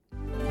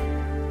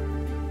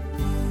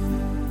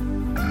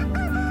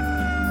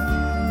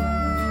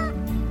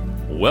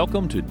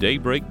Welcome to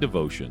Daybreak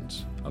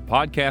Devotions, a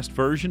podcast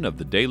version of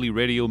the daily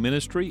radio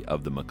ministry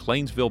of the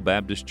McLeansville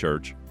Baptist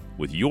Church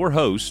with your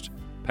hosts,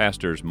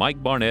 Pastors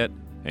Mike Barnette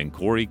and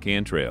Cody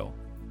Cantrell.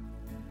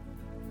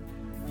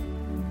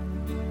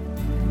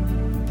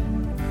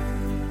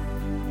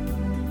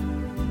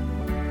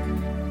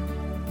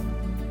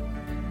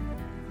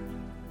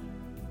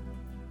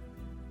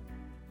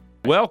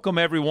 Welcome,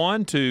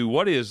 everyone, to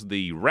what is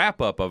the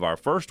wrap-up of our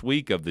first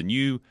week of the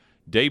new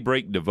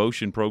Daybreak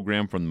Devotion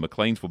program from the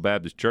McLeansville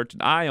Baptist Church.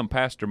 And I am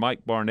Pastor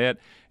Mike Barnette,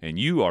 and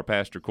you are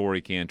Pastor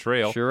Cody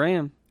Cantrell. Sure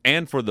am.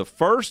 And for the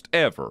first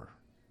ever,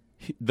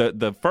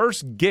 the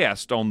first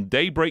guest on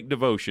Daybreak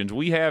Devotions,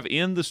 we have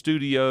in the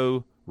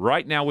studio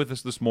right now with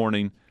us this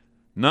morning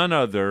none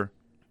other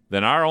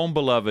than our own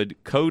beloved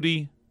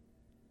Cody.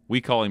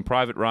 We call him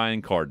Private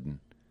Ryan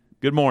Carden.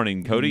 Good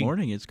morning, Cody. Good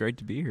morning. It's great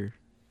to be here.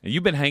 And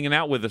you've been hanging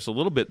out with us a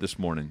little bit this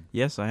morning.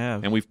 Yes, I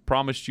have. And we've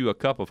promised you a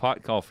cup of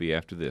hot coffee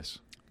after this.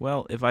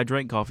 Well, if I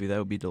drank coffee, that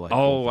would be delightful.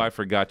 Oh, I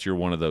forgot you're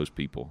one of those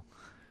people.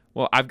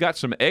 Well, I've got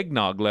some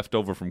eggnog left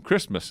over from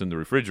Christmas in the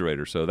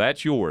refrigerator, so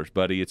that's yours,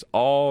 buddy. It's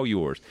all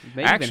yours. You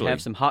may even have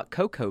some hot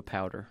cocoa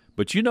powder.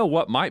 But you know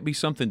what might be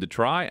something to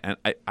try? And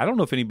I don't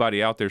know if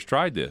anybody out there's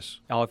tried this.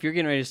 Oh, if you're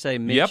getting ready to say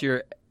mix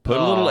your... Put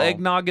a little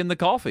eggnog in the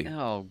coffee.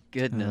 Oh,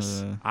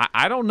 goodness.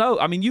 I don't know.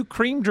 I mean, you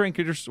cream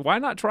drinkers, why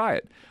not try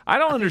it? I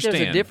don't understand.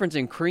 There's a difference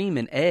in cream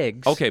and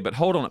eggs. Okay, but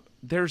hold on.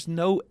 There's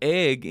no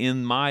egg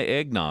in my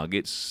eggnog.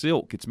 It's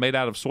silk. It's made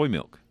out of soy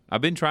milk. I've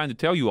been trying to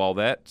tell you all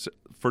that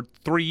for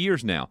 3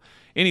 years now.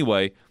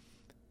 Anyway,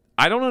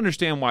 I don't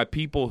understand why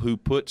people who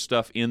put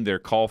stuff in their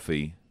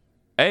coffee,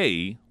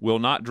 A, will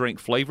not drink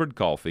flavored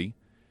coffee,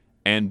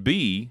 and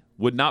B,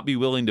 would not be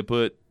willing to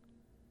put,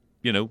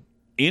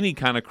 any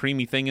kind of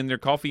creamy thing in their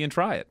coffee and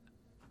try it.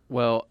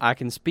 Well, I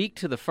can speak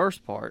to the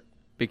first part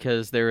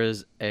because there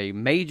is a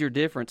major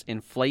difference in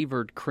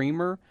flavored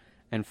creamer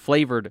and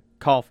flavored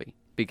coffee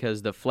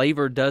because the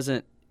flavor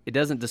doesn't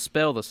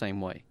dispel the same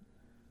way.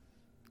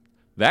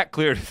 That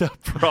cleared it up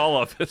for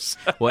all of us.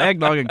 Well,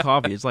 eggnog and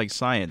coffee, it's like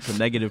science. A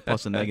negative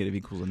plus a negative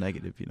equals a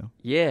negative,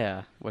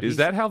 Yeah. Is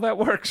that how that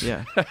works?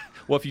 Yeah.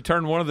 Well, if you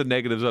turn one of the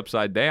negatives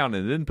upside down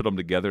and then put them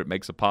together, it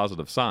makes a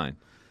positive sign.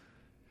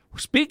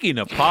 Speaking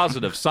of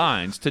positive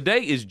signs, today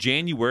is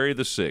January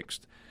the 6th,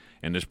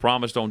 and as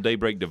promised on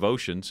Daybreak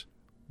Devotions,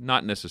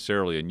 not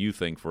necessarily a new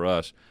thing for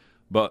us,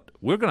 but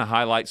we're going to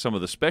highlight some of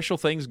the special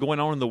things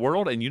going on in the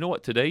world, and you know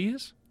what today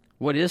is?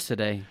 What is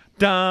today?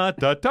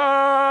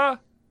 Da-da-da!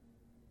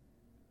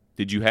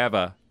 Did you have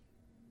a...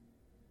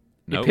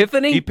 No?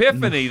 Epiphany?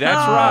 Epiphany,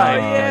 that's right.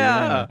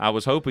 Yeah. I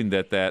was hoping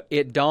that...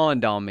 It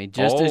dawned on me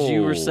just as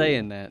you were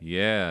saying that.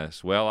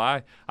 Yes. Well,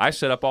 I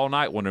sat up all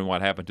night wondering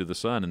what happened to the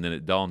sun, and then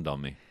it dawned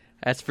on me.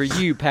 That's for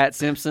you, Pat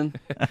Simpson.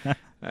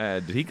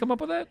 Did he come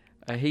up with that?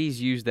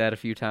 He's used that a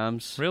few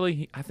times.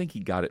 Really? I think he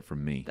got it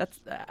from me. That's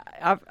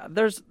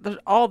there's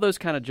all those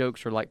kind of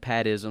jokes are like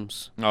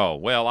Pat-isms. Oh,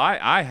 well,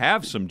 I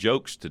have some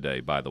jokes today,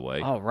 by the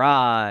way. All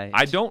right.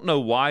 I don't know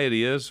why it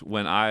is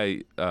when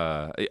I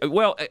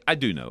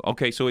do know.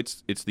 Okay, so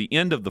it's the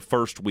end of the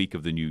first week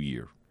of the new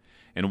year.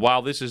 And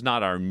while this is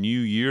not our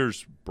New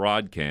Year's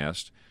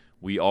broadcast,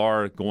 we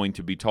are going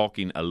to be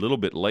talking a little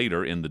bit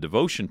later in the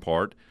devotion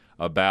part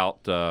about,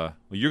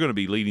 you're going to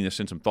be leading us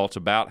in some thoughts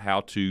about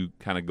how to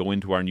kind of go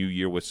into our new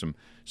year with some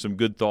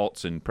good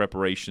thoughts and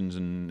preparations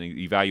and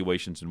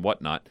evaluations and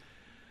whatnot.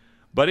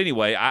 But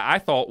anyway, I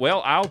thought,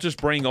 well, I'll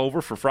just bring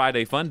over for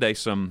Friday Fun Day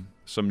some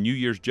New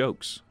Year's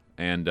jokes.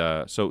 And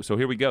so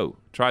here we go.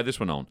 Try this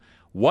one on.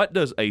 What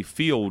does a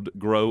field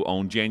grow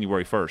on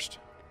January 1st?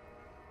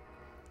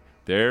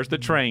 There's the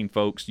train,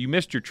 folks. You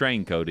missed your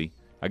train, Cody.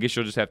 I guess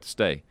you'll just have to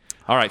stay.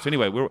 All right, so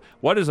anyway,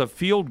 what does a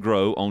field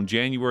grow on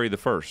January the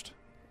 1st?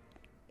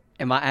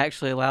 Am I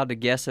actually allowed to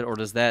guess it, or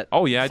does that?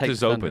 Oh yeah, it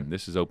is open.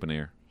 This is open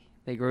air.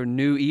 They grow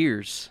new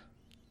ears.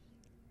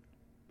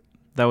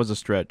 That was a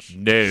stretch.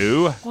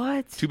 No.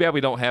 What? Too bad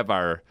we don't have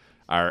our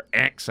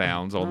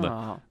sounds on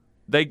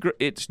the.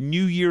 It's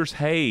New Year's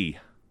hay.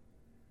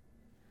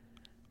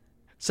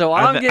 So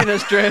I'm getting a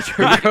stretch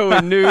for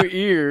growing new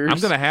ears.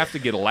 I'm going to have to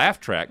get a laugh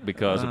track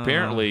because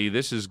apparently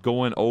this is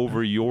going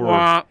over your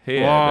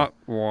head.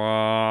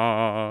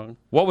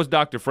 What was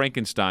Dr.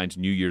 Frankenstein's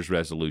New Year's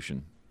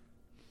resolution?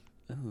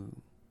 Ooh.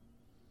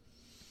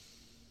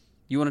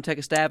 You want to take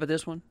a stab at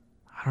this one?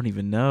 I don't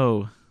even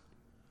know.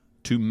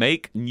 To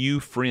make new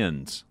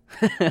friends.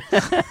 Oh,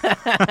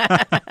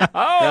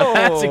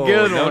 that's a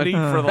good one. No need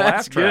for the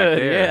laugh track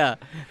there.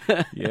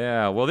 Yeah.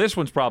 Yeah. Well, this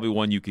one's probably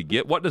one you could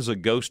get. What does a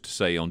ghost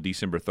say on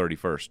December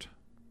 31st?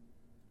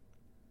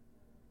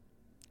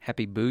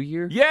 Happy Boo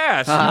Year?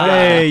 Yes.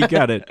 Hey, you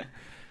got it.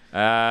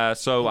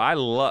 So I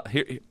love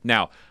here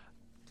now.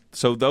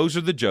 So those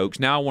are the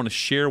jokes. Now I want to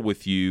share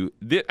with you,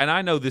 and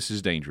I know this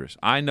is dangerous.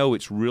 I know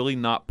it's really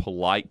not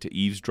polite to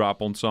eavesdrop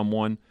on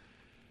someone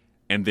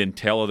and then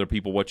tell other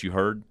people what you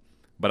heard.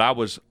 But I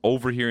was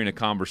overhearing a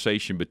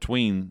conversation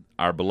between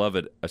our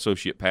beloved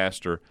associate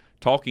pastor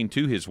talking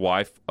to his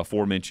wife,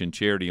 aforementioned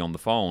Charity, on the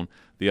phone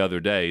the other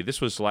day.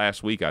 This was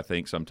last week, I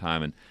think,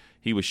 sometime. And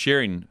he was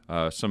sharing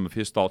some of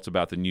his thoughts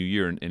about the new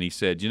year, and he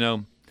said,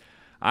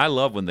 I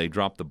love when they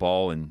drop the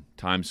ball in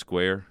Times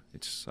Square.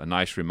 It's a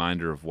nice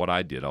reminder of what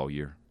I did all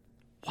year.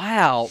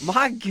 Wow,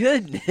 my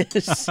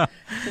goodness.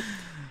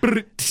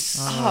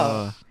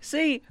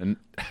 See,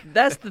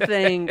 that's the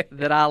thing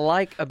that I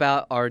like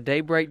about our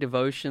Daybreak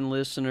Devotion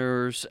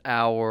listeners,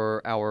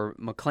 our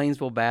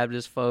McLeansville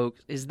Baptist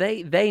folks, is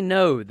they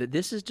know that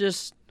this is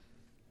just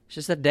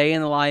a day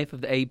in the life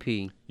of the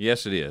AP.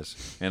 Yes, it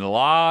is, and a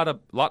lot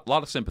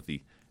of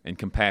sympathy and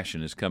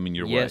compassion is coming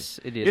your way. Yes,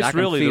 it is. It's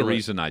really the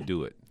reason I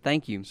do it.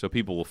 Thank you. So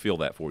people will feel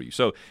that for you.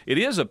 So it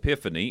is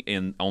Epiphany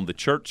on the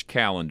church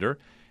calendar,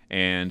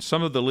 and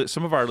some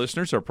of our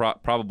listeners are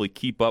probably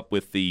keep up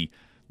with the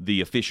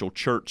official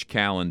church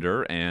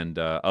calendar, and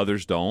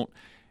others don't.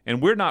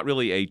 And we're not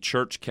really a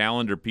church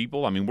calendar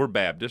people. I mean, we're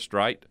Baptist,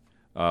 right?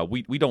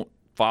 We don't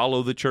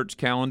follow the church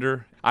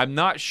calendar. I'm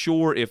not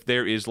sure if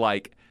there is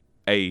like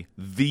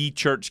the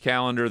church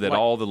calendar that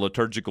all the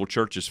liturgical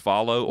churches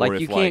follow, like or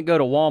if you can't go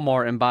to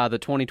Walmart and buy the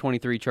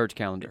 2023 church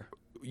calendar.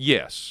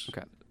 Yes.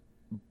 Okay.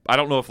 I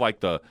don't know if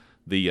like the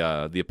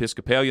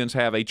Episcopalians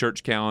have a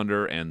church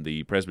calendar and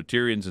the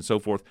Presbyterians and so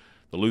forth,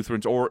 the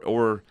Lutherans,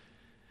 or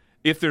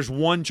if there's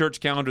one church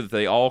calendar that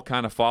they all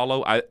kind of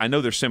follow. I know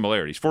there's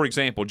similarities. For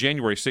example,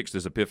 January 6th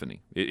is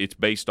Epiphany. It's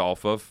based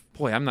off of,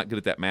 boy, I'm not good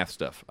at that math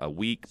stuff, a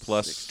week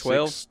plus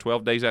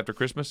 12 days after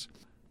Christmas.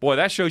 Boy,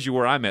 that shows you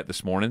where I'm at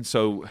this morning.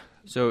 So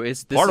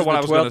this part of what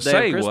I was going to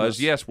say was,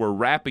 yes, we're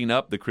wrapping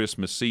up the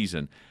Christmas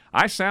season.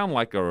 I sound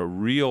like a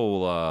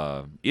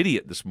real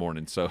idiot this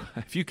morning, so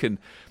if you can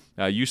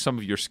use some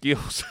of your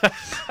skills.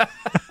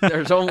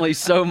 There's only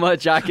so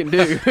much I can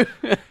do.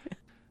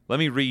 Let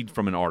me read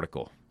from an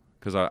article,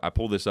 because I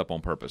pulled this up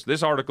on purpose.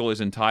 This article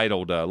is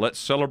entitled, Let's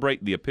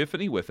Celebrate the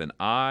Epiphany with an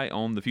Eye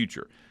on the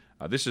Future.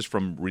 This is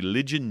from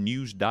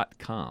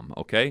religionnews.com,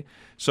 okay?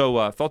 So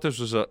I thought this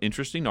was an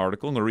interesting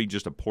article. I'm going to read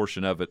just a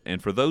portion of it.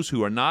 And for those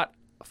who are not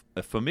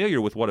familiar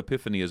with what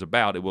Epiphany is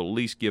about, it will at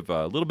least give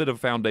a little bit of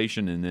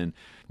foundation. And then,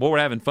 we're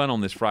having fun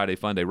on this Friday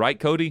Fun Day. Right,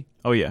 Cody?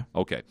 Oh, yeah.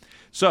 Okay.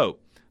 So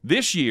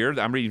this year,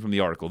 I'm reading from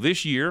the article,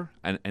 this year,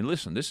 and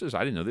listen,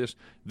 I didn't know this.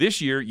 This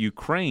year,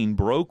 Ukraine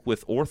broke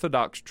with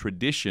Orthodox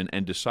tradition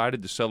and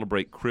decided to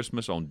celebrate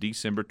Christmas on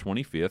December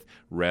 25th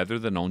rather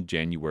than on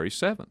January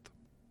 7th.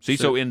 See,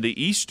 so in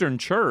the Eastern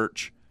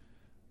Church,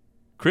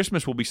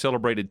 Christmas will be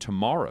celebrated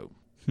tomorrow.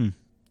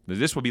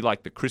 This will be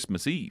like the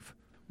Christmas Eve.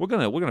 We're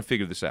gonna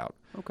figure this out.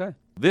 Okay.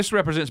 This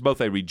represents both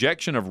a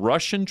rejection of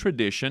Russian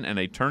tradition and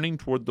a turning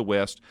toward the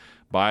West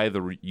by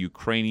the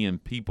Ukrainian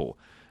people.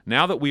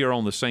 Now that we are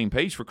on the same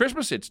page for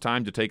Christmas, it's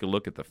time to take a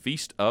look at the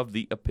Feast of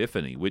the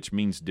Epiphany, which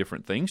means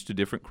different things to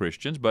different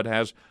Christians, but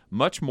has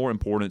much more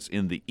importance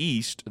in the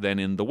East than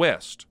in the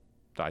West.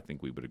 I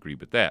think we would agree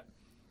with that.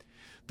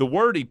 The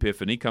word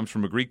epiphany comes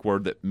from a Greek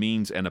word that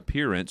means an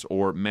appearance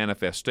or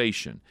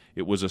manifestation.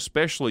 It was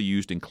especially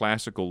used in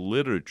classical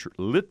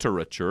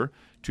literature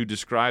to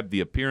describe the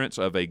appearance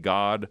of a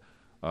god.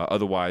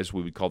 Otherwise,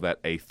 we would call that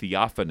a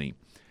theophany.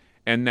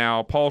 And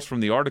now, pause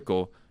from the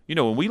article.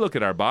 When we look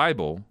at our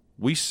Bible,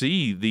 we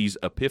see these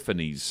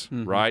epiphanies,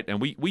 right? And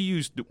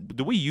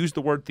do we use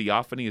the word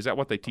theophany? Is that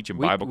what they teach in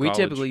Bible college?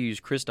 We typically use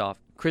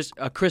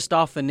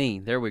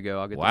Christophany. There we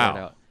go. I'll get the word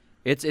out.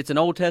 It's an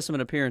Old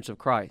Testament appearance of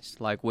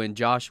Christ, like when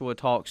Joshua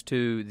talks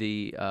to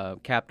the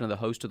captain of the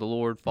host of the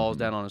Lord, falls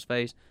down on his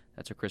face.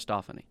 That's a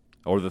Christophany.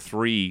 Or the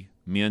three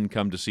men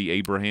come to see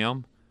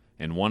Abraham,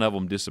 and one of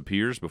them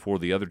disappears before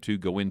the other two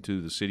go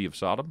into the city of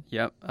Sodom.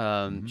 Yep.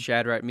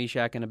 Shadrach,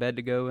 Meshach, and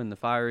Abednego in the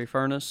fiery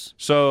furnace.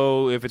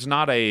 So if it's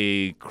not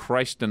a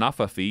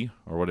Christophany,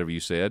 or whatever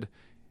you said,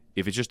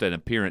 if it's just an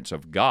appearance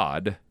of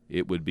God,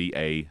 it would be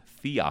a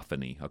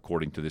theophany,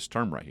 according to this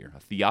term right here,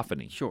 a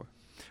theophany. Sure.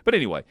 But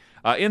anyway,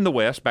 in the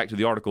West, back to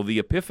the article, the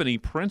Epiphany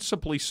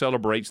principally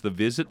celebrates the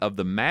visit of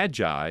the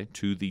Magi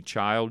to the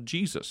child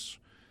Jesus.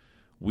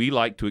 We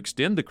like to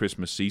extend the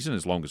Christmas season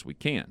as long as we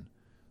can.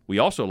 We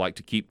also like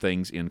to keep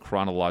things in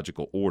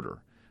chronological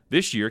order.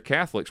 This year,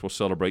 Catholics will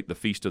celebrate the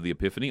Feast of the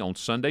Epiphany on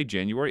Sunday,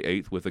 January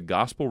 8th, with a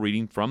gospel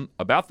reading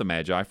about the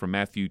Magi from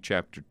Matthew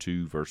chapter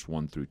 2, verse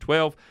 1 through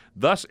 12.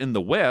 Thus, in the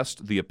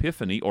West, the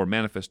Epiphany, or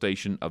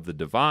manifestation of the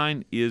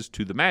divine, is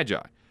to the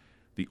Magi.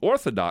 The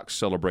Orthodox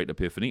celebrate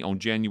Epiphany on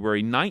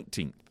January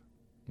 19th.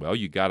 Well,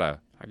 you got to...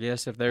 I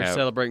guess if they're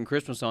celebrating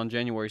Christmas on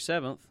January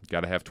 7th...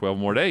 Got to have 12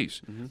 more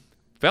days.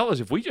 Fellas,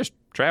 if we just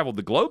traveled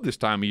the globe this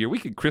time of year, we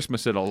could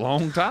Christmas it a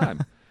long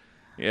time.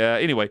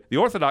 Anyway, the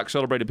Orthodox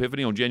celebrate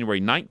Epiphany on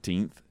January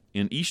 19th.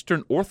 In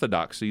Eastern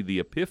Orthodoxy, the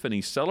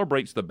Epiphany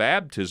celebrates the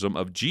baptism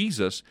of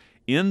Jesus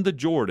in the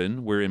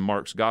Jordan, where in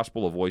Mark's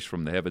Gospel, a voice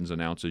from the heavens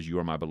announces, "You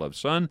are my beloved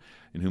Son,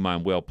 in whom I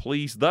am well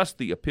pleased." Thus,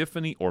 the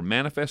Epiphany, or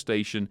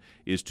manifestation,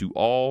 is to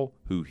all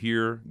who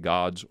hear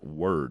God's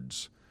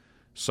words.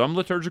 Some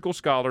liturgical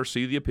scholars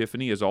see the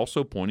Epiphany as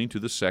also pointing to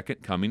the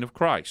second coming of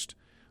Christ.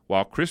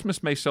 While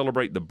Christmas may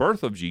celebrate the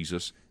birth of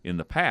Jesus in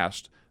the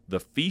past, the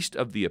Feast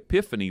of the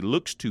Epiphany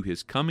looks to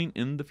his coming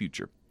in the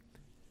future.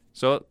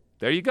 So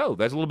there you go.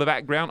 That's a little bit of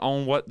background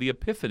on what the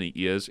Epiphany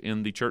is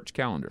in the church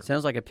calendar.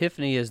 Sounds like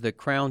Epiphany is the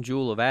crown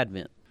jewel of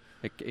Advent.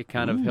 It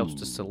kind of helps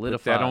to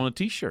solidify. Put that on a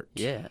T-shirt.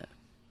 Yeah.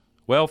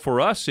 Well,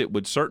 for us, it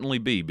would certainly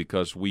be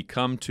because we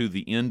come to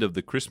the end of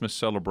the Christmas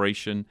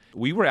celebration.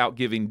 We were out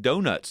giving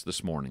donuts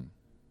this morning,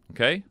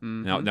 okay?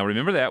 Mm-hmm. Now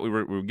remember that. We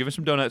were giving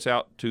some donuts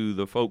out to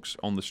the folks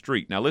on the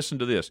street. Now, listen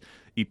to this.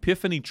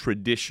 Epiphany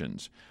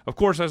traditions. Of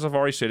course, as I've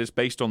already said, it's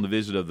based on the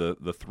visit of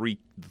the three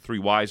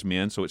wise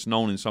men, so it's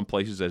known in some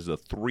places as the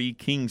Three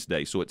Kings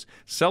Day. So it's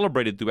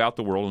celebrated throughout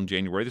the world on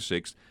January the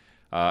 6th.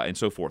 And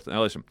so forth.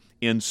 Now listen,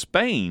 in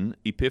Spain,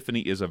 Epiphany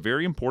is a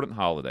very important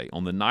holiday.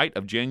 On the night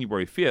of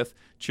January 5th,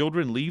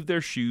 children leave their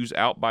shoes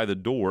out by the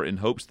door in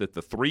hopes that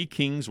the three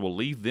kings will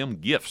leave them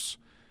gifts.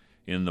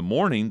 In the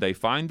morning, they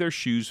find their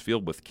shoes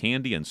filled with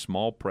candy and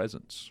small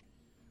presents.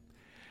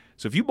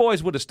 So if you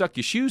boys would have stuck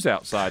your shoes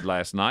outside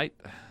last night,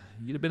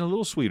 you'd have been a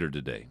little sweeter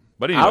today.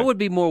 But anyway. I would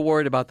be more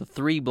worried about the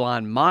three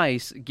blind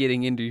mice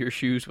getting into your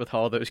shoes with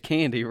all those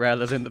candy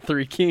rather than the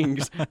three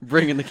kings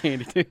bringing the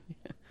candy to you.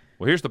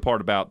 Well, here's the part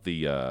about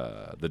the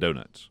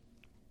donuts.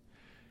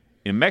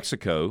 In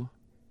Mexico,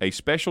 a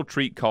special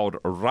treat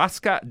called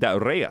Rosca de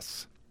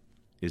Reyes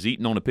is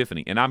eaten on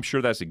Epiphany, and I'm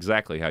sure that's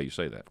exactly how you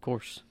say that. Of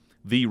course.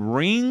 The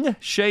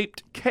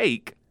ring-shaped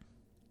cake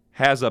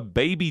has a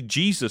baby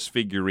Jesus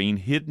figurine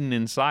hidden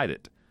inside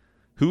it.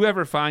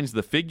 Whoever finds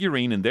the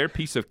figurine in their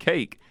piece of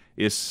cake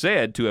is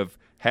said to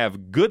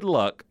have good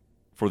luck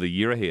for the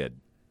year ahead.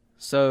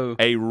 So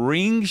a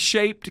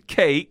ring-shaped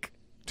cake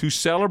to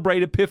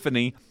celebrate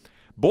Epiphany.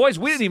 Boys,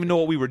 we didn't even know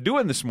what we were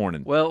doing this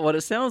morning. Well, what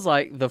it sounds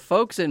like, the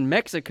folks in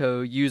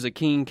Mexico use a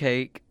king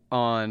cake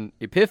on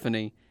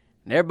Epiphany,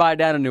 and everybody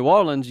down in New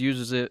Orleans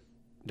uses it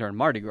during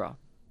Mardi Gras.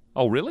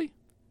 Oh, really?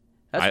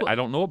 That's I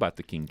don't know about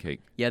the king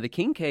cake. Yeah, the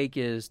king cake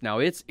is, now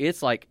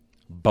it's like...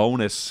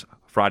 Bonus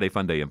Friday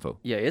Fun Day info.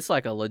 Yeah, it's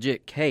like a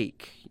legit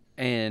cake,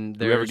 and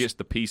whoever gets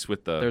the piece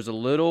with the... There's a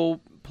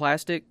little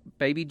plastic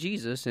baby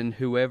Jesus, and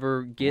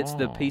whoever gets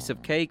the piece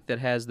of cake that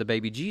has the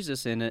baby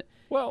Jesus in it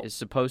is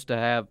supposed to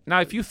have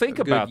now, if you think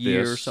a about good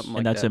year this, or something like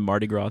and that's that. in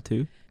Mardi Gras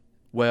too?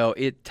 Well,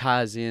 it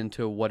ties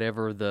into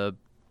whatever the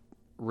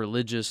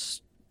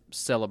religious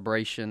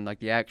celebration, like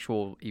the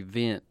actual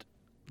event,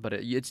 but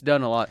it's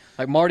done a lot.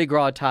 Like Mardi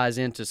Gras ties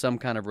into some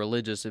kind of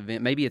religious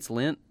event. Maybe it's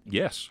Lent.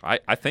 Yes, I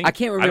think. I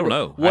can't remember. I don't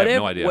know. Whatever, I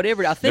have no idea.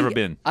 Whatever. I think, Never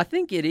been. I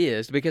think it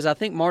is, because I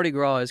think Mardi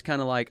Gras is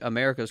kind of like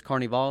America's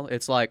Carnival.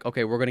 It's like,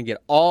 okay, we're going to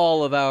get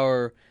all of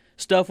our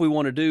stuff we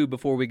want to do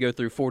before we go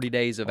through 40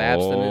 days of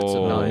abstinence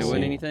of not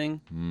doing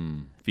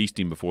anything.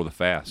 Feasting before the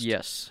fast.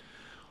 Yes.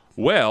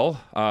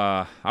 Well,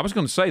 I was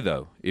going to say,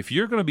 though, if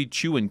you're going to be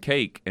chewing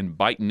cake and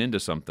biting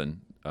into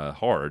something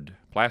hard,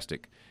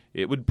 plastic,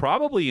 it would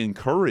probably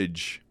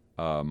encourage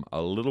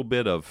a little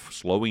bit of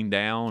slowing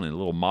down and a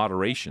little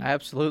moderation.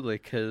 Absolutely,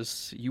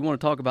 because you want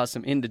to talk about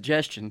some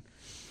indigestion.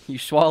 You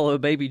swallow a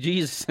baby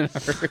Jesus in a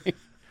hurry.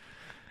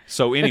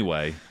 So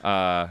anyway,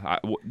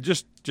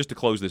 just to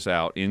close this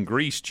out, in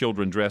Greece,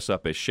 children dress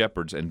up as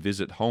shepherds and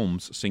visit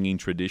homes singing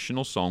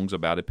traditional songs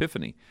about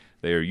Epiphany.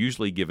 They are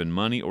usually given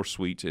money or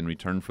sweets in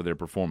return for their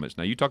performance.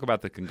 Now, you talk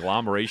about the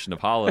conglomeration of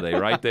holiday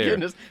right there.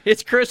 Goodness,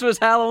 it's Christmas,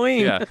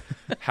 Halloween. Yeah,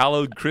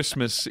 hallowed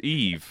Christmas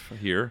Eve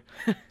here.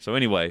 So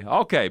anyway,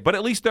 okay, but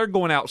at least they're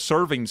going out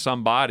serving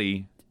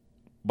somebody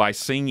by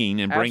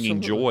singing and bringing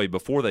joy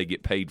before they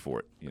get paid for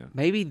it. Yeah.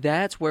 Maybe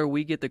that's where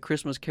we get the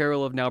Christmas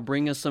carol of "Now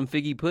bring us some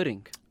figgy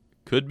pudding."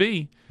 Could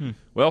be.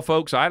 Well,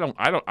 folks,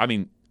 I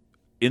mean,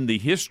 in the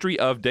history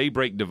of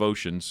daybreak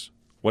devotions,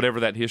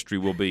 whatever that history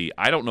will be,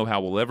 I don't know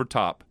how we'll ever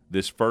top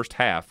this first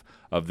half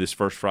of this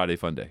first Friday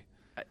Fun Day.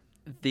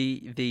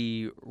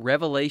 The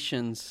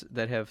revelations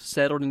that have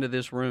settled into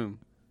this room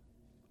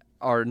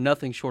are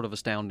nothing short of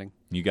astounding.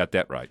 You got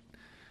that right.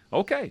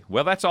 Okay,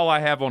 well, that's all I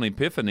have on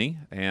Epiphany,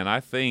 and I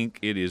think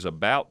it is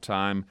about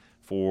time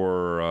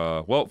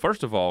for, well,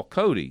 first of all,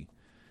 Cody.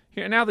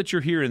 Here, now that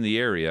you're here in the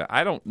area,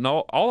 I don't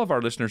know, all of our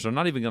listeners are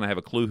not even going to have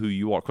a clue who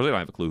you are, because they don't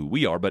have a clue who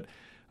we are, but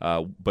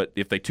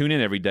if they tune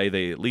in every day,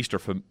 they at least are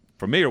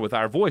familiar with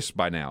our voice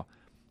by now.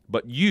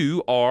 But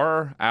you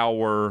are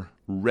our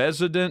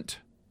resident,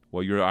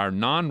 well, you're our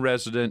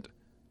non-resident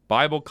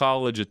Bible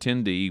college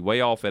attendee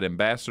way off at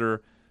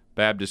Ambassador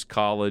Baptist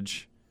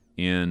College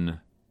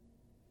in,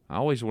 I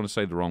always want to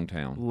say the wrong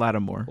town.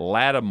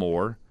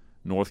 Lattimore,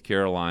 North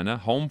Carolina,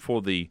 home for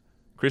the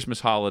Christmas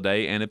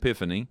holiday and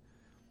Epiphany.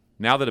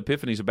 Now that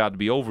Epiphany's about to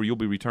be over, you'll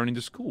be returning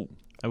to school.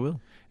 I will.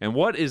 And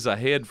what is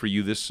ahead for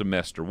you this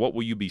semester? What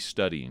will you be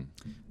studying?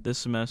 This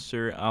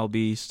semester, I'll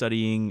be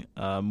studying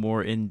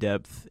more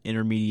in-depth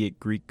intermediate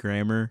Greek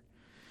grammar,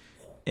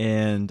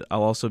 and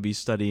I'll also be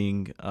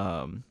studying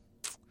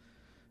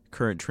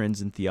current trends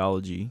in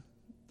theology.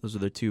 Those are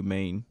the two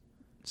main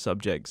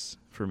subjects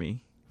for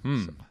me.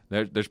 So.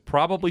 There's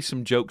probably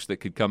some jokes that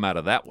could come out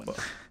of that one.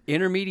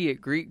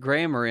 Intermediate Greek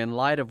grammar, in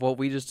light of what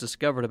we just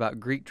discovered about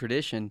Greek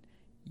tradition,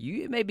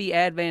 it may be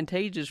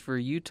advantageous for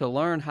you to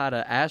learn how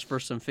to ask for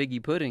some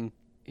figgy pudding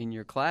in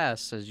your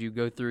class as you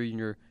go through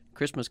your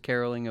Christmas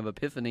caroling of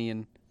Epiphany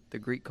and the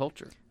Greek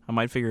culture. I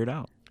might figure it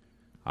out.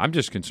 I'm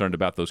just concerned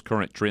about those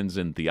current trends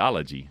in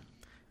theology.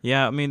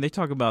 Yeah, I mean, they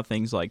talk about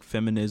things like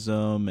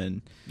feminism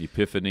and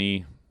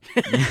Epiphany.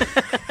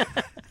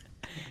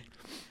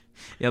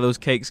 Yeah, those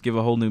cakes give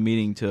a whole new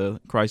meaning to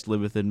Christ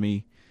liveth in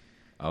me.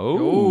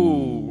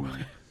 Oh.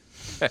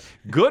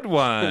 Good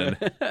one.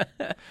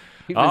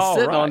 You've been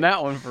sitting on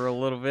that one for a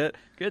little bit.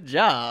 Good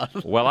job.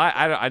 Well,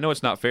 I know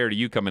it's not fair to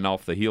you coming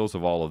off the heels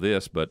of all of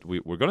this, but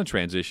we're going to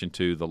transition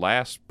to the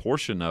last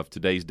portion of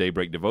today's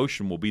Daybreak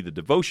Devotion will be the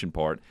devotion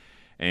part.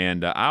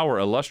 And our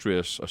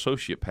illustrious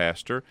associate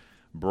pastor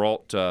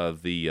brought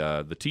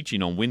the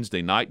teaching on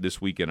Wednesday night this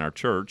week in our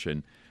church.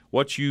 And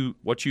what you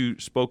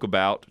spoke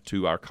about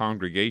to our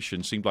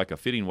congregation seemed like a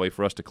fitting way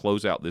for us to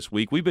close out this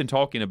week. We've been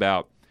talking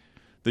about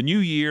the new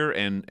year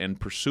and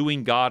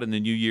pursuing God in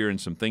the new year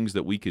and some things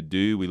that we could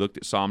do. We looked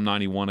at Psalm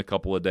 91 a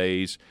couple of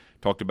days,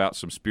 talked about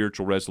some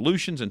spiritual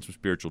resolutions and some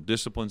spiritual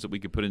disciplines that we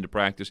could put into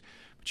practice.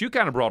 But you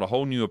kind of brought a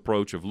whole new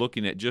approach of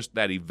looking at just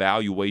that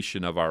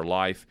evaluation of our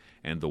life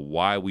and the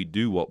why we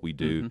do what we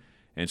do. Mm-hmm.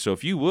 And so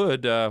if you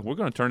would, we're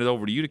going to turn it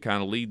over to you to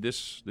kind of lead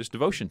this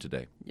devotion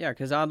today. Yeah,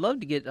 because I'd love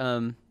to get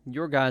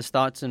your guys'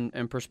 thoughts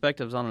and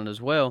perspectives on it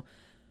as well.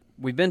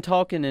 We've been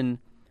talking and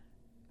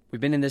we've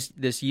been in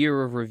this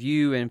year of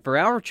review, and for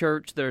our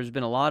church, there's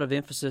been a lot of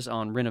emphasis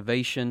on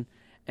renovation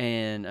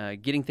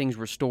and getting things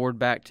restored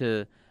back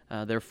to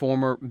their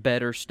former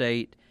better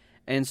state.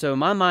 And so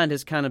my mind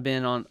has kind of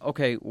been on,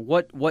 okay,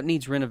 what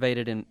needs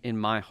renovated in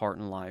my heart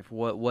and life?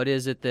 What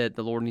is it that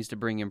the Lord needs to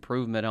bring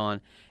improvement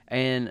on?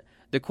 And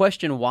the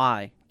question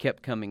why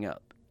kept coming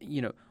up.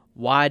 You know,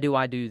 why do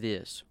I do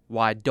this?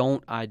 Why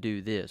don't I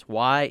do this?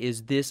 Why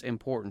is this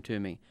important to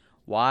me?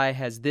 Why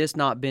has this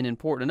not been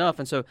important enough?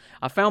 And so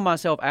I found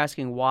myself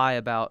asking why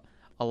about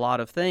a lot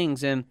of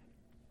things. And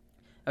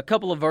a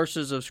couple of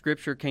verses of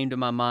Scripture came to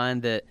my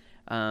mind that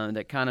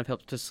kind of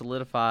helped to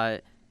solidify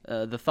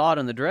the thought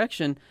and the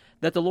direction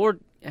that the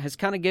Lord has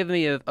kind of given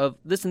me of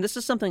listen, this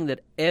is something that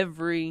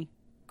every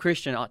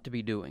Christian ought to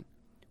be doing.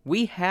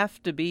 We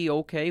have to be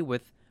okay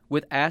with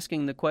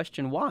asking the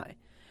question why.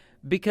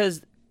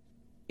 Because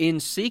in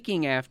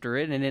seeking after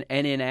it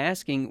and in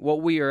asking,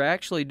 what we are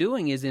actually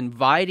doing is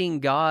inviting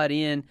God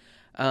in,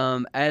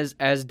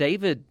 as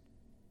David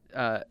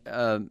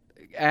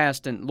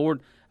asked, and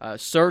Lord,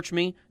 search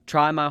me,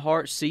 try my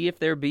heart, see if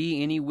there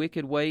be any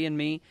wicked way in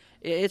me.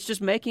 It's just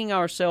making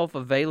ourselves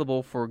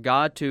available for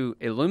God to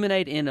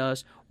illuminate in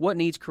us what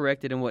needs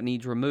corrected and what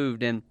needs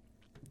removed. And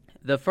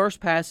the first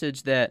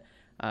passage that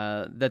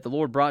the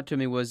Lord brought to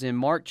me was in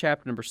Mark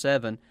chapter number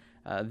 7.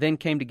 Then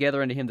came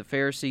together unto him the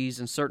Pharisees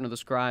and certain of the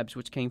scribes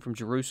which came from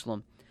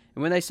Jerusalem.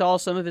 And when they saw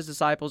some of his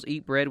disciples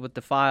eat bread with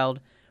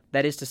defiled,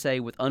 that is to say,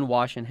 with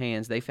unwashen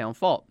hands, they found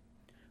fault.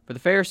 For the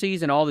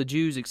Pharisees and all the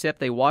Jews, except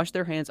they wash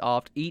their hands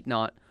oft, eat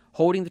not,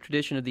 holding the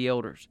tradition of the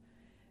elders.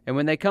 And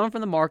when they come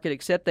from the market,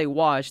 except they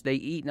wash, they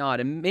eat not.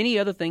 And many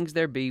other things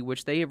there be,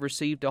 which they have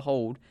received to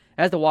hold,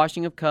 as the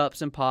washing of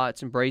cups and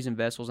pots and brazen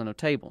vessels and of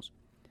tables.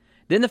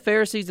 Then the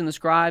Pharisees and the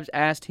scribes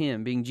asked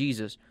him, being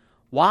Jesus,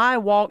 why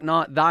walk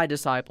not thy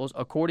disciples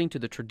according to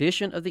the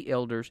tradition of the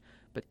elders,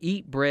 but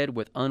eat bread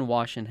with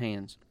unwashen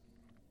hands?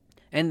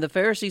 And the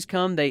Pharisees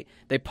come, they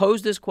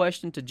pose this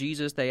question to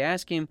Jesus. They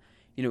ask him,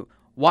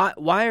 why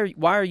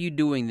are you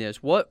doing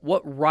this? What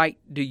right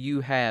do you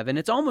have? And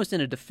it's almost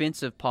in a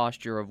defensive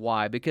posture of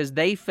why, because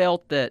they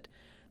felt that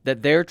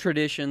their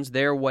traditions,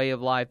 their way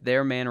of life,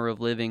 their manner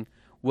of living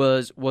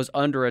was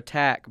under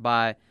attack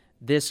by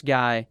this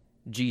guy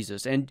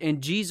Jesus.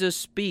 And Jesus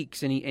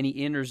speaks and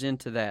he enters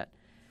into that.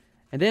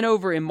 And then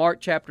over in Mark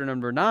chapter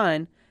number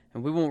 9,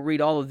 and we won't read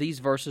all of these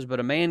verses, but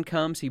a man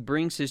comes, he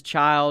brings his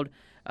child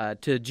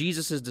to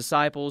Jesus'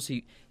 disciples.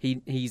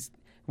 He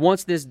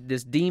wants this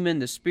demon,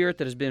 this spirit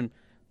that has been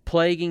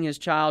plaguing his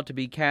child to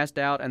be cast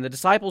out, and the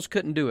disciples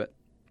couldn't do it.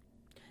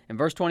 In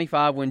verse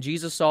 25, when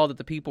Jesus saw that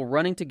the people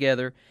running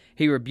together,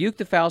 he rebuked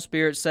the foul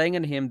spirit, saying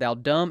unto him, Thou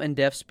dumb and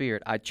deaf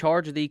spirit, I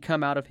charge thee,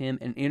 come out of him,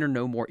 and enter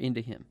no more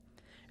into him.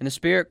 And the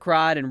spirit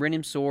cried and rent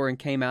him sore, and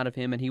came out of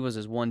him, and he was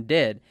as one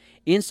dead,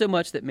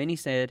 insomuch that many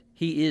said,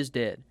 He is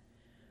dead.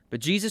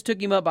 But Jesus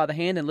took him up by the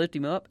hand and lifted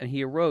him up, and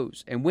he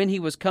arose. And when he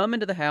was come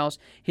into the house,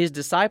 his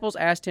disciples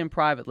asked him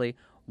privately,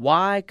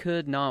 Why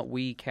could not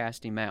we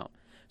cast him out?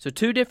 So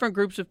two different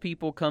groups of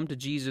people come to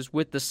Jesus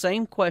with the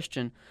same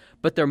question,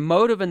 but their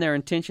motive and their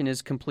intention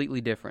is completely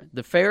different.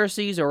 The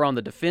Pharisees are on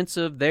the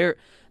defensive. They're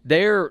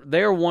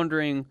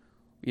wondering,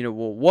 well,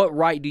 what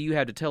right do you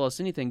have to tell us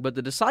anything? But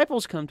the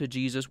disciples come to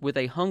Jesus with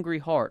a hungry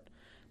heart.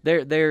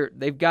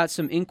 They've got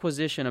some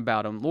inquisition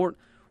about them. Lord,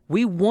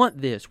 we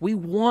want this. We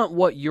want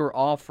what you're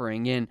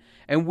offering,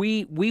 and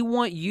we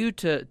want you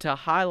to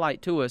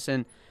highlight to us.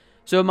 And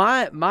so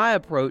my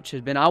approach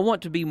has been, I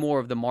want to be more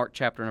of the Mark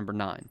chapter number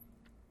 9.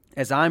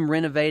 As I'm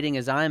renovating,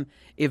 as I'm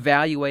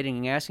evaluating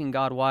and asking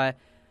God why,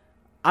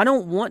 I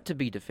don't want to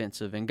be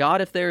defensive. And God,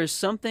 if there is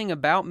something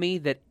about me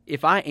that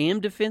if I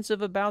am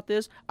defensive about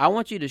this, I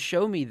want you to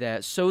show me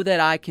that so that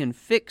I can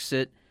fix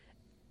it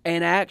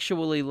and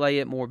actually lay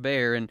it more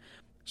bare. And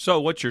so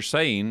what you're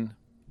saying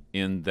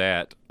in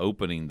that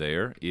opening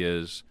there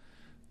is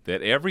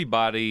that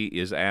everybody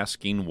is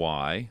asking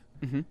why,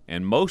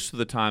 and most of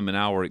the time in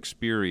our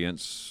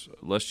experience,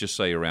 let's just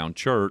say around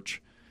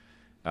church,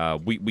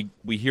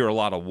 we hear a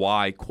lot of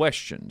why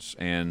questions,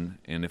 and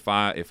if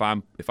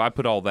I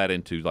put all that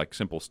into like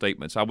simple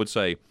statements, I would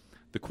say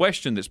the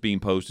question that's being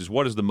posed is,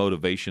 what is the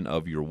motivation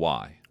of your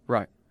why?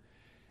 Right.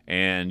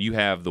 And you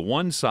have the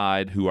one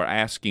side who are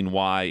asking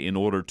why in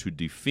order to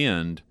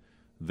defend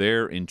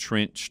their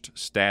entrenched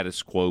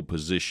status quo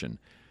position.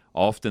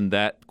 Often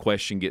that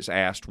question gets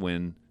asked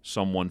when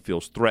someone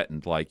feels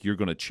threatened, like you're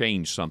going to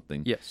change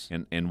something. Yes.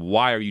 And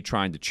why are you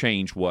trying to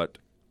change what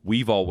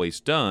we've always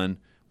done?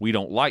 We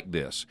don't like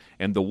this.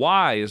 And the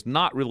why is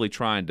not really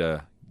trying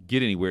to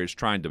get anywhere. It's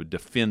trying to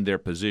defend their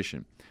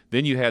position.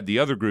 Then you had the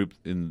other group,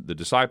 in the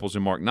disciples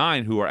in Mark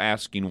 9, who are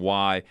asking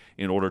why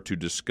in order to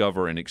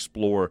discover and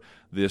explore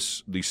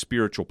these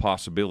spiritual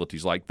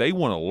possibilities. Like they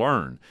want to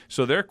learn.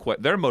 So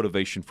their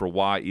motivation for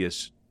why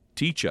is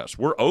teach us.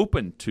 We're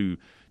open to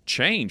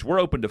change. We're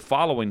open to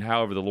following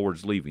however the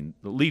Lord's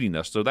leading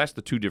us. So that's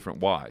the two different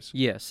whys.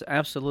 Yes,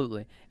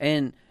 absolutely.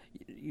 And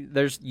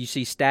you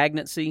see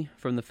stagnancy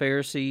from the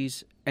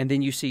Pharisees, and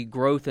then you see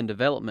growth and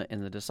development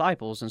in the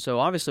disciples. And so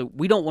obviously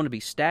we don't want to be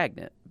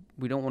stagnant.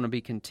 We don't want to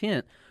be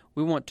content.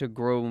 We want to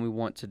grow and we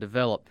want to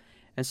develop.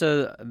 And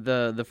so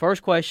the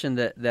first question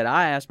that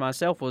I asked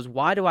myself was,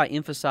 why do I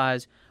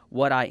emphasize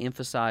what I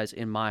emphasize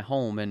in my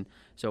home? And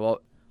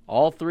so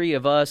all three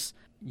of us,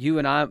 you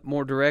and I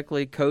more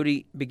directly,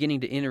 Cody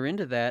beginning to enter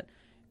into that,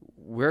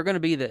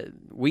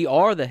 we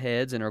are the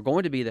heads and are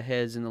going to be the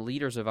heads and the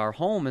leaders of our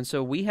home. And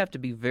so we have to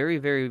be very,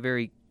 very,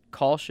 very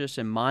cautious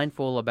and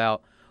mindful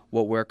about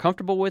what we're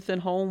comfortable with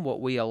in home,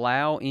 what we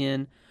allow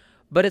in.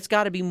 But it's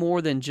got to be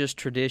more than just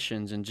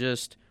traditions and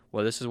just,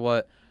 well, this is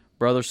what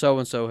Brother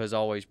so-and-so has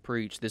always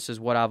preached. This is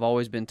what I've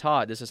always been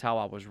taught. This is how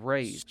I was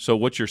raised. So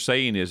what you're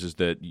saying is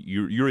that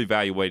you're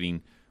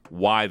evaluating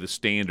why the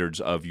standards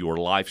of your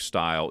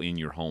lifestyle in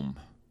your home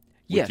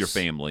with your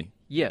family.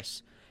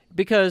 Yes.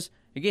 Because,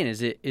 again,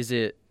 is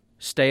it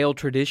stale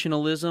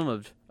traditionalism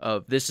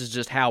of this is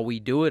just how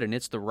we do it and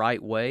it's the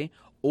right way?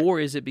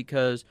 Or is it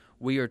because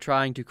we are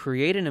trying to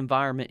create an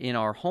environment in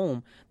our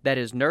home that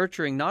is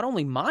nurturing not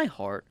only my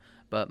heart,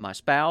 but my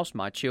spouse,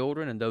 my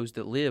children, and those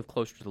that live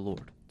closer to the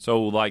Lord? So,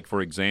 like,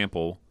 for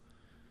example,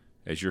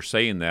 as you're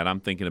saying that, I'm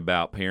thinking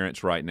about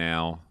parents right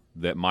now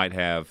that might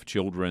have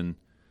children.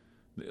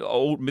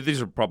 These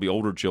are probably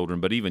older children,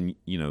 but even,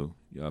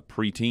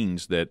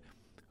 preteens that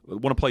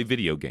want to play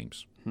video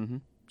games. Mm-hmm.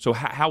 So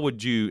how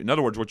would you, in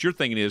other words, what you're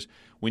thinking is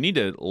we need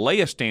to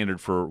lay a standard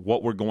for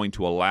what we're going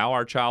to allow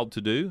our child to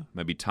do,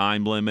 maybe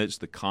time limits,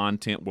 the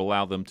content we'll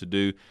allow them to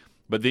do,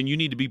 but then you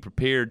need to be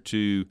prepared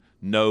to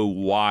know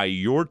why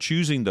you're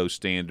choosing those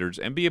standards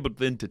and be able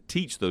then to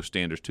teach those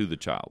standards to the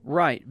child.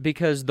 Right,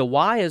 because the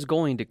why is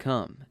going to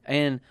come.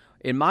 And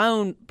in my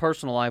own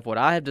personal life, what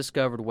I have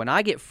discovered, when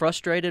I get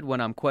frustrated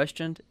when I'm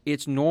questioned,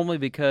 it's normally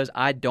because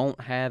I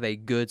don't have a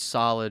good,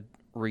 solid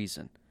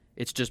reason.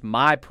 It's just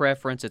my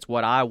preference. It's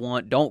what I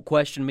want. Don't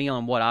question me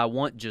on what I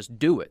want. Just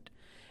do it.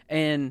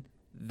 And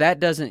that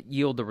doesn't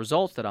yield the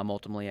results that I'm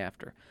ultimately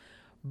after.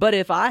 But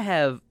if I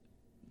have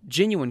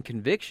genuine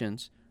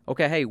convictions,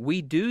 okay, hey,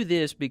 we do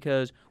this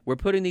because we're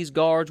putting these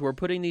guards, we're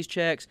putting these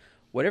checks.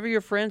 Whatever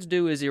your friends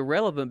do is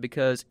irrelevant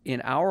because in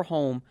our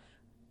home,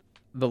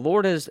 the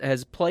Lord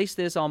has placed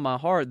this on my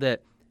heart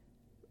that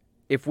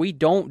if we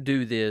don't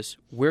do this,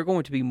 we're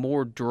going to be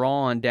more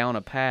drawn down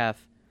a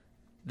path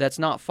that's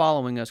not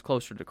following us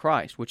closer to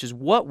Christ, which is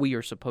what we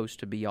are supposed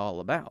to be all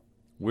about.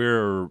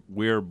 We're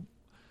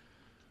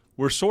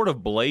sort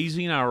of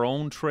blazing our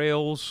own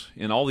trails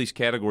in all these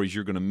categories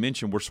you're going to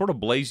mention. We're sort of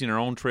blazing our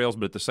own trails,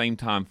 but at the same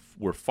time,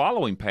 we're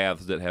following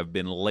paths that have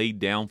been laid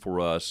down for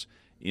us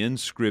in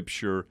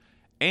Scripture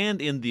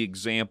and in the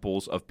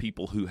examples of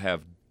people who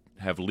have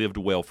lived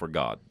well for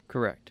God.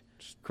 Correct.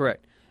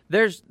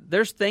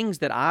 There's things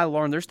that I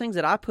learned, there's things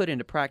that I put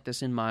into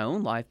practice in my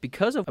own life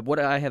because of what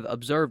I have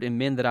observed in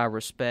men that I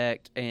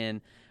respect.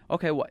 And,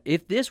 okay, well,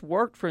 if this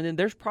worked for them,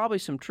 there's probably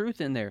some truth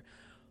in there.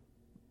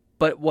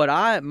 But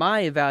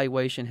my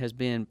evaluation has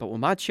been, but when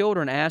my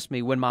children ask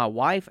me, when my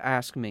wife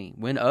asks me,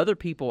 when other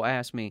people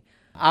ask me,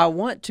 I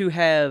want to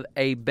have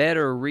a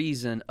better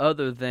reason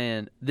other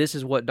than this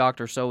is what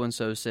Dr.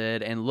 So-and-so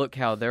said and look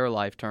how their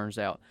life turns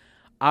out.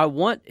 I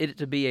want it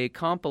to be a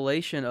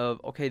compilation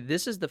of, okay,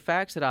 this is the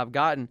facts that I've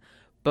gotten,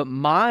 but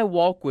my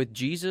walk with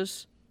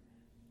Jesus,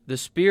 the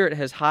Spirit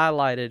has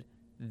highlighted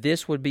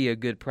this would be a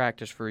good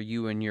practice for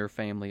you and your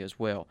family as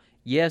well.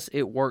 Yes,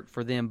 it worked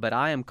for them, but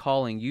I am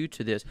calling you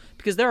to this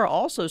because there are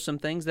also some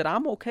things that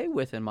I'm okay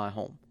with in my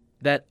home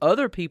that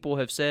other people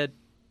have said,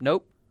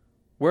 nope,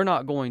 we're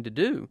not going to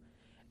do.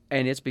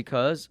 And it's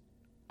because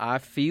I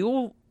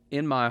feel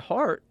in my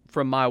heart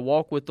from my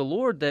walk with the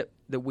Lord that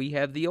we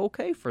have the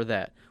okay for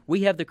that.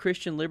 We have the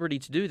Christian liberty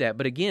to do that.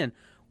 But again,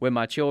 when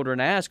my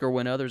children ask or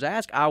when others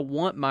ask, I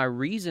want my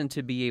reason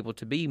to be able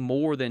to be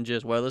more than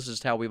just, well, this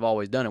is how we've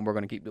always done it and we're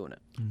going to keep doing it.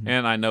 Mm-hmm.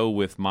 And I know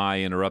with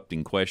my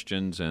interrupting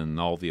questions and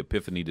all the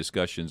Epiphany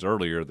discussions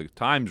earlier, the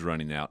time's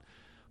running out.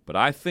 But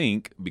I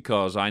think,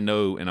 because I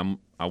know, and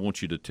I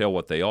want you to tell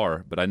what they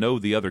are, but I know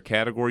the other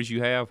categories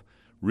you have,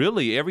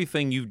 really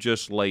everything you've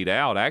just laid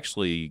out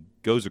actually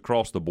goes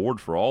across the board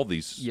for all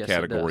these Yes,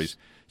 categories. it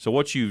does. So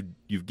what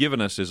you've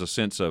given us is a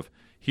sense of,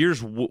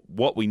 here's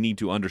what we need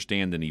to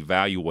understand and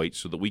evaluate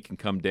so that we can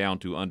come down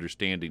to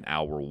understanding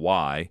our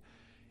why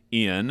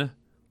in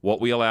what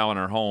we allow in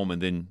our home,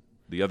 and then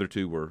the other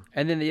two were...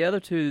 And then the other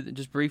two,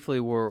 just briefly,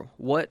 were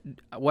what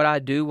I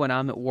do when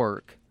I'm at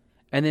work,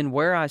 and then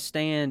where I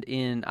stand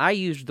in. I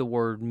used the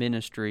word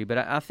ministry, but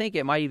I think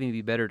it might even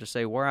be better to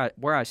say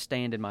where I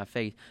stand in my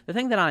faith.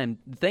 Things that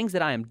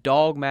I am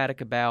dogmatic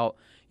about.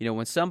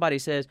 When somebody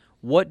says,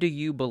 "What do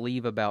you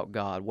believe about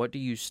God? What do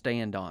you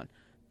stand on?"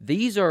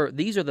 These are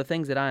the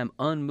things that I am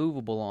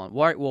unmovable on.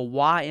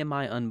 Why am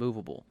I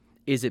unmovable?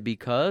 Is it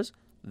because,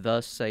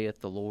 "Thus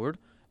saith the Lord"?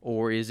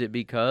 Or is it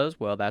because,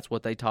 well, that's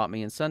what they taught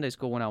me in Sunday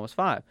school when I was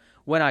 5?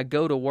 When I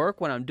go to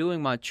work, when I'm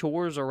doing my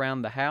chores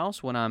around the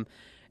house, when I'm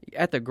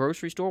at the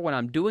grocery store, when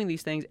I'm doing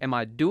these things, am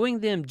I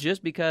doing them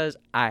just because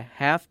I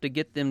have to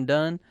get them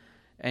done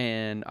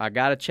and I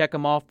got to check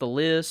them off the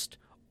list?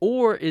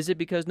 Or is it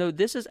because, no,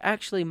 this is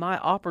actually my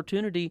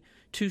opportunity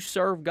to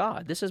serve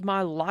God. This is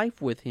my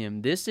life with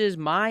Him. This is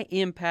my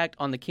impact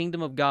on the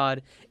kingdom of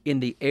God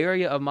in the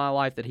area of my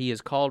life that He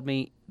has called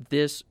me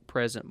this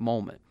present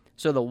moment.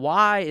 So the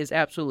why is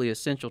absolutely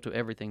essential to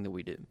everything that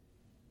we do.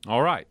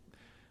 All right.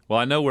 Well,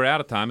 I know we're out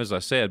of time, as I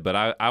said, but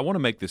I want to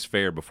make this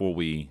fair before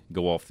we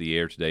go off the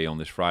air today on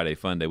this Friday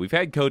Fun Day. We've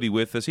had Cody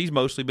with us. He's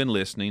mostly been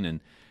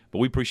listening, but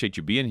we appreciate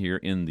you being here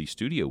in the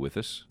studio with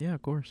us. Yeah,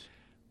 of course.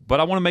 But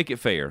I want to make it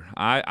fair.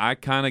 I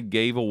kind of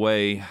gave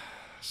away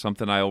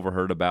something I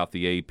overheard about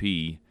the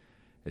AP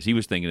as he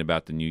was thinking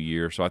about the new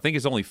year, so I think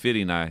it's only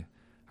fitting I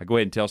go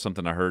ahead and tell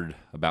something I heard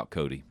about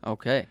Cody.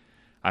 Okay.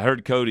 I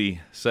heard Cody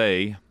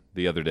say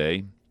the other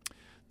day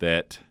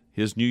that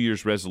his New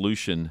Year's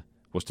resolution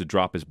was to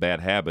drop his bad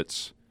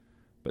habits,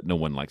 but no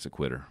one likes a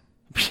quitter.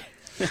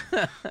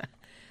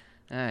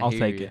 I'll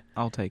take it.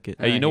 I'll take it.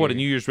 Hey, you know what a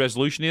New Year's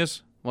resolution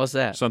is? What's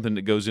that? Something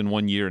that goes in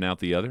one year and out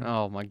the other.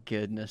 Oh, my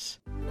goodness.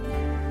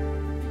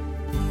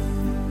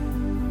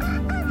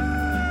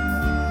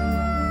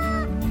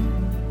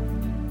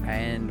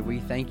 And we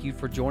thank you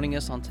for joining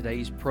us on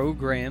today's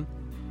program.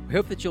 We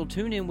hope that you'll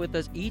tune in with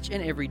us each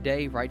and every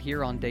day right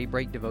here on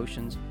Daybreak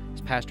Devotions, as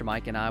Pastor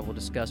Mike and I will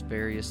discuss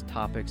various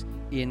topics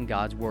in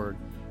God's Word.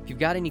 If you've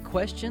got any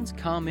questions,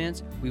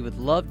 comments, we would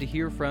love to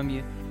hear from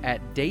you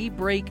at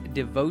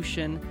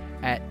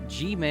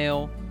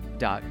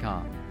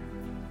daybreakdevotion@gmail.com.